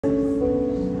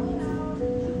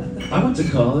I went to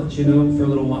college, you know, for a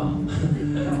little while,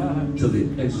 till the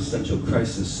existential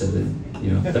crisis set in,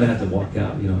 you know. Then I had to walk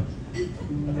out, you know.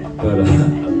 But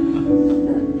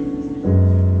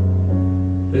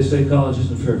they say college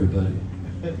isn't for everybody.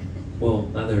 Well,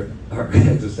 neither are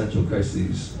existential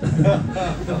crises.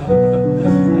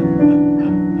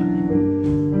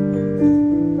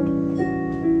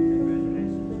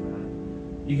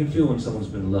 You can feel when someone's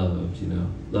been loved, you know,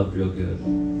 loved real good.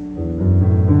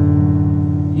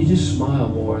 You just smile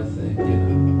more, I think, you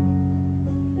know.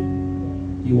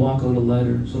 You walk a little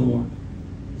lighter, it's a little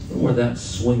more of that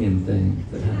swinging thing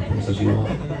that happens as you walk,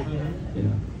 you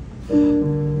know.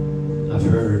 I've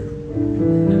heard.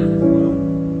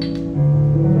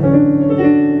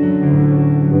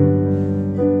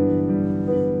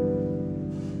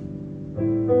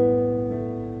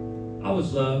 I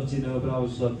was loved, you know, but I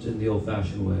was loved in the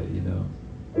old-fashioned way, you know.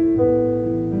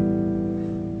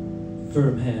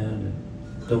 Firm hand, and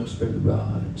don't spare the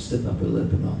rod, and stiffen up her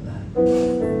lip and all that.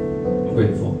 I'm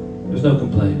grateful. There's no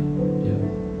complaint, you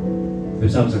know. If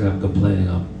it sounds like I'm complaining,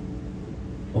 I'm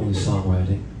only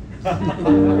songwriting.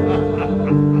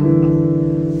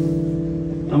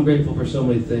 I'm grateful for so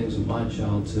many things in my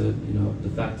childhood, you know. The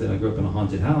fact that I grew up in a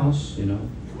haunted house, you know.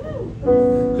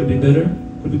 Could be bitter,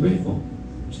 could be grateful.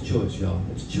 It's a choice, y'all.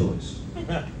 It's a choice.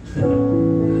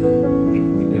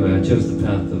 Anyway, I chose the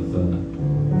path of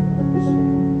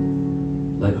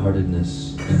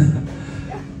lightheartedness.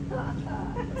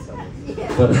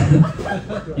 But,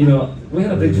 you know, we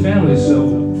had a big family, so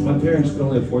my parents could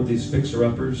only afford these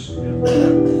fixer-uppers, you know,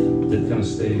 that kind of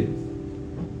stayed,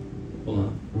 hold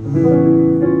on,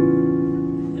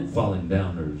 falling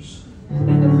downers.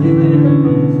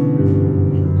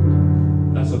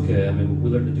 That's okay. I mean, we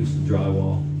learned to do some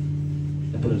drywall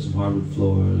and put in some hardwood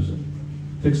floors and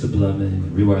fix the plumbing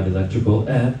and rewire the electrical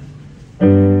at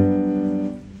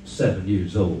 7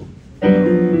 years old. And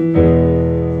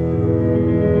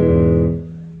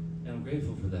I'm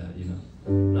grateful for that, you know.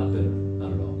 Not bitter,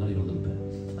 not at all, not even a little bit.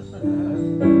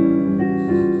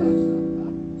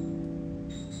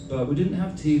 But we didn't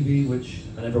have TV, which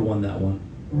I never won that one.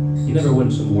 You never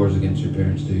win some wars against your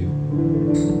parents, do you?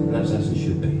 And that's as it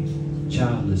should be.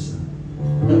 Childless.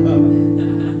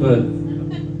 But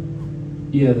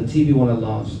yeah, the TV one I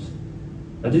lost.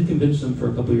 I did convince them for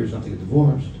a couple years not to get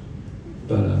divorced,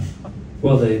 but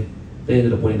well, they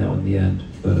ended up winning that one in the end.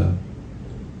 But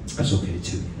that's okay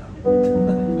too, you know.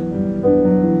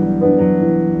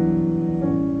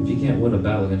 If you can't win a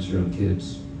battle against your own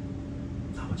kids,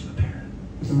 not much of a parent,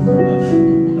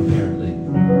 apparently.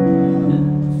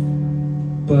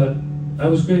 But I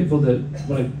was grateful that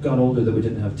when I got older that we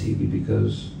didn't have TV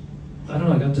because, I don't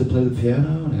know, I got to play the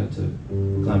piano and I got to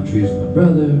climb trees with my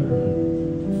brother,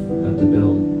 and got to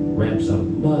build ramps out of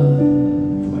the mud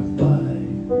for my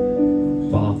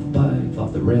bike, fall off the bike, fall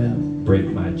off the ramp, break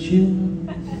my chin.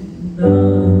 And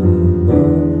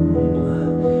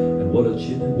what a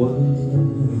chin it was.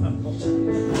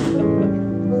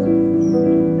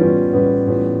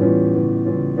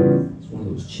 It's one of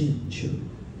those chin shows.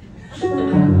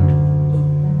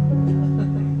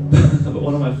 But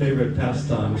one of my favorite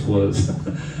pastimes was,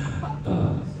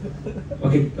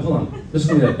 okay, hold on. This is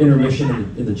going to be an intermission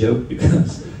in the joke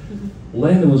because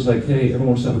Landon was like, hey, everyone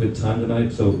wants to have a good time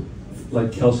tonight. So,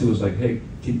 like, Kelsey was like, hey,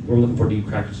 we're looking forward to you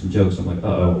cracking some jokes. I'm like,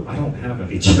 uh-oh, I don't have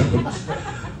any jokes. I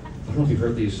don't know if you've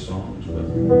heard these songs, but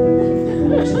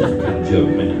it's a different kind of joke,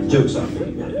 man. Joke's on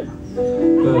me, man.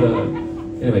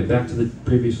 But, anyway, back to the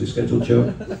previously scheduled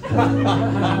joke.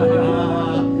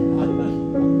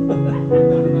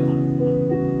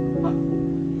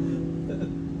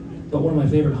 But one of my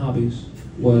favorite hobbies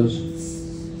was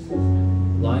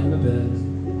lying in the bed,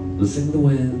 listening to the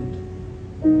wind,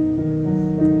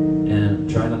 and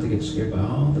trying not to get scared by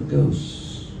all the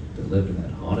ghosts that lived in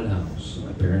that haunted house that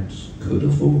my parents could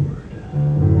afford.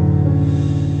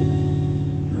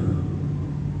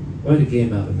 I made a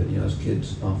game out of it, you know, as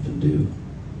kids often do.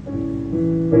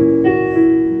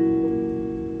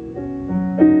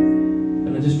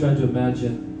 And I just tried to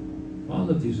imagine all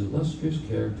of these illustrious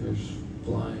characters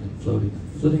flying and floating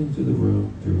and flitting through the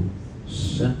room through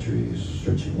centuries,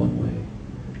 stretching one way,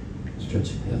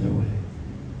 stretching the other way,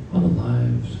 all the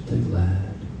lives that they've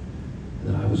led,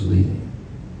 that I was leading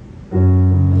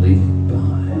and leaving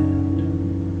behind.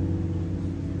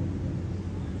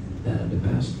 And it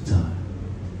passed the time.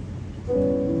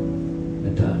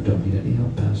 And time don't need any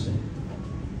help passing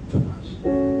from us.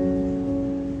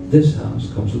 This house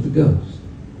comes with the ghost.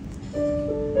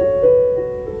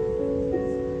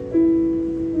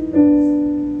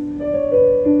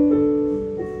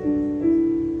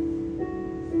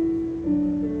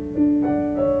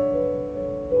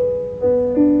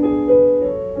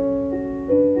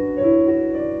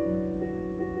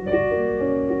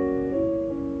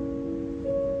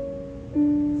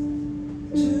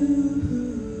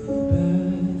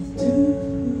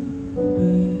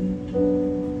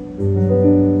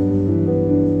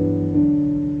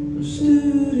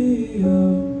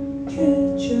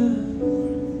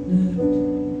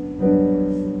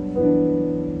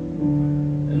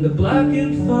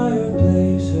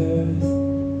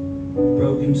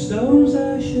 Tombstones,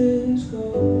 ashes,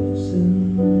 gold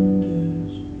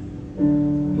cinders,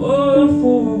 more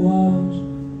four walls,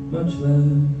 much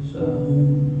less a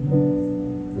home.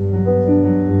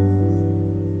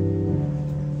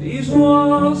 These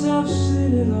walls have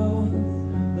seen it all,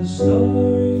 the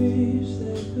stories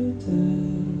they could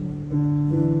tell,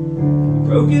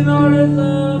 broken-hearted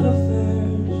love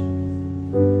affairs,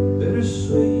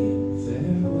 bittersweet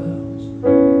farewells.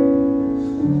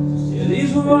 Yeah,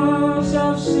 these walls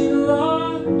have seen a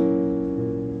lot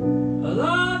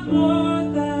more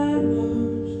than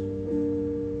most.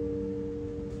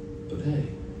 But hey,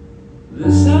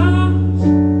 this house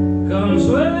comes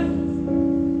with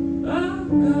a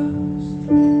ghost.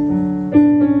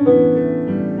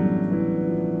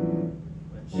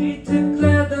 When she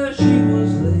declared that she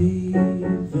was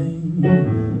leaving,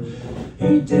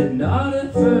 he did not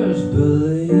at first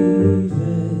believe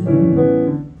it.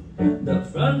 The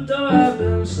front door had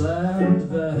been slammed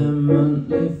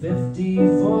vehemently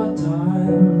 54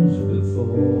 times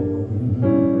before.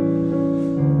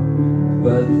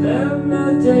 But then the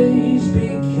days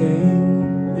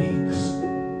became weeks,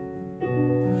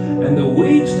 and the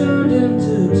weeks turned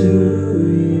into 2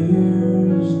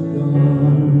 years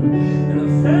gone, and a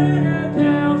faded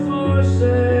pale for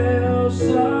sale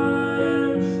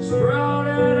sign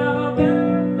sprouted up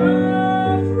in the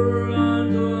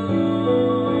front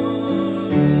lawn.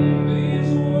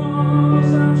 These walls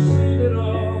have seen it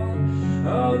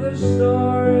all the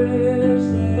stories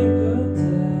they could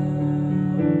tell,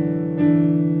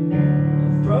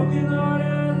 of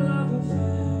broken-hearted love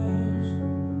affairs,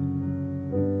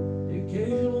 the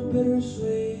occasional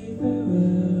bittersweet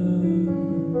farewell.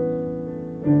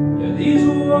 Yeah, these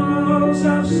walls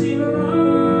have seen a lot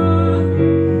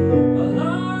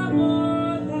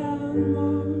more than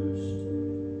most.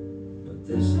 But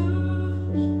this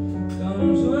house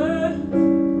comes with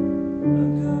a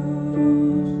ghost.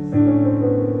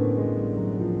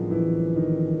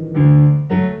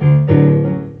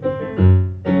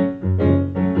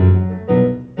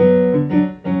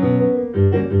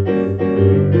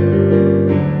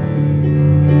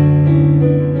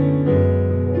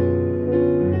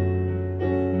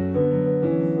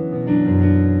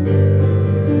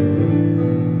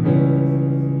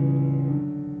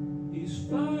 He's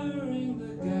firing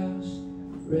the gas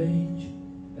range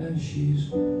as she's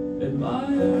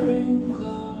admiring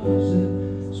closet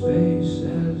space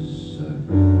as a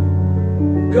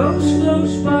ghost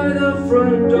floats by the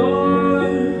front door,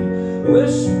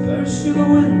 whispers through the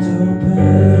window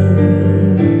pane.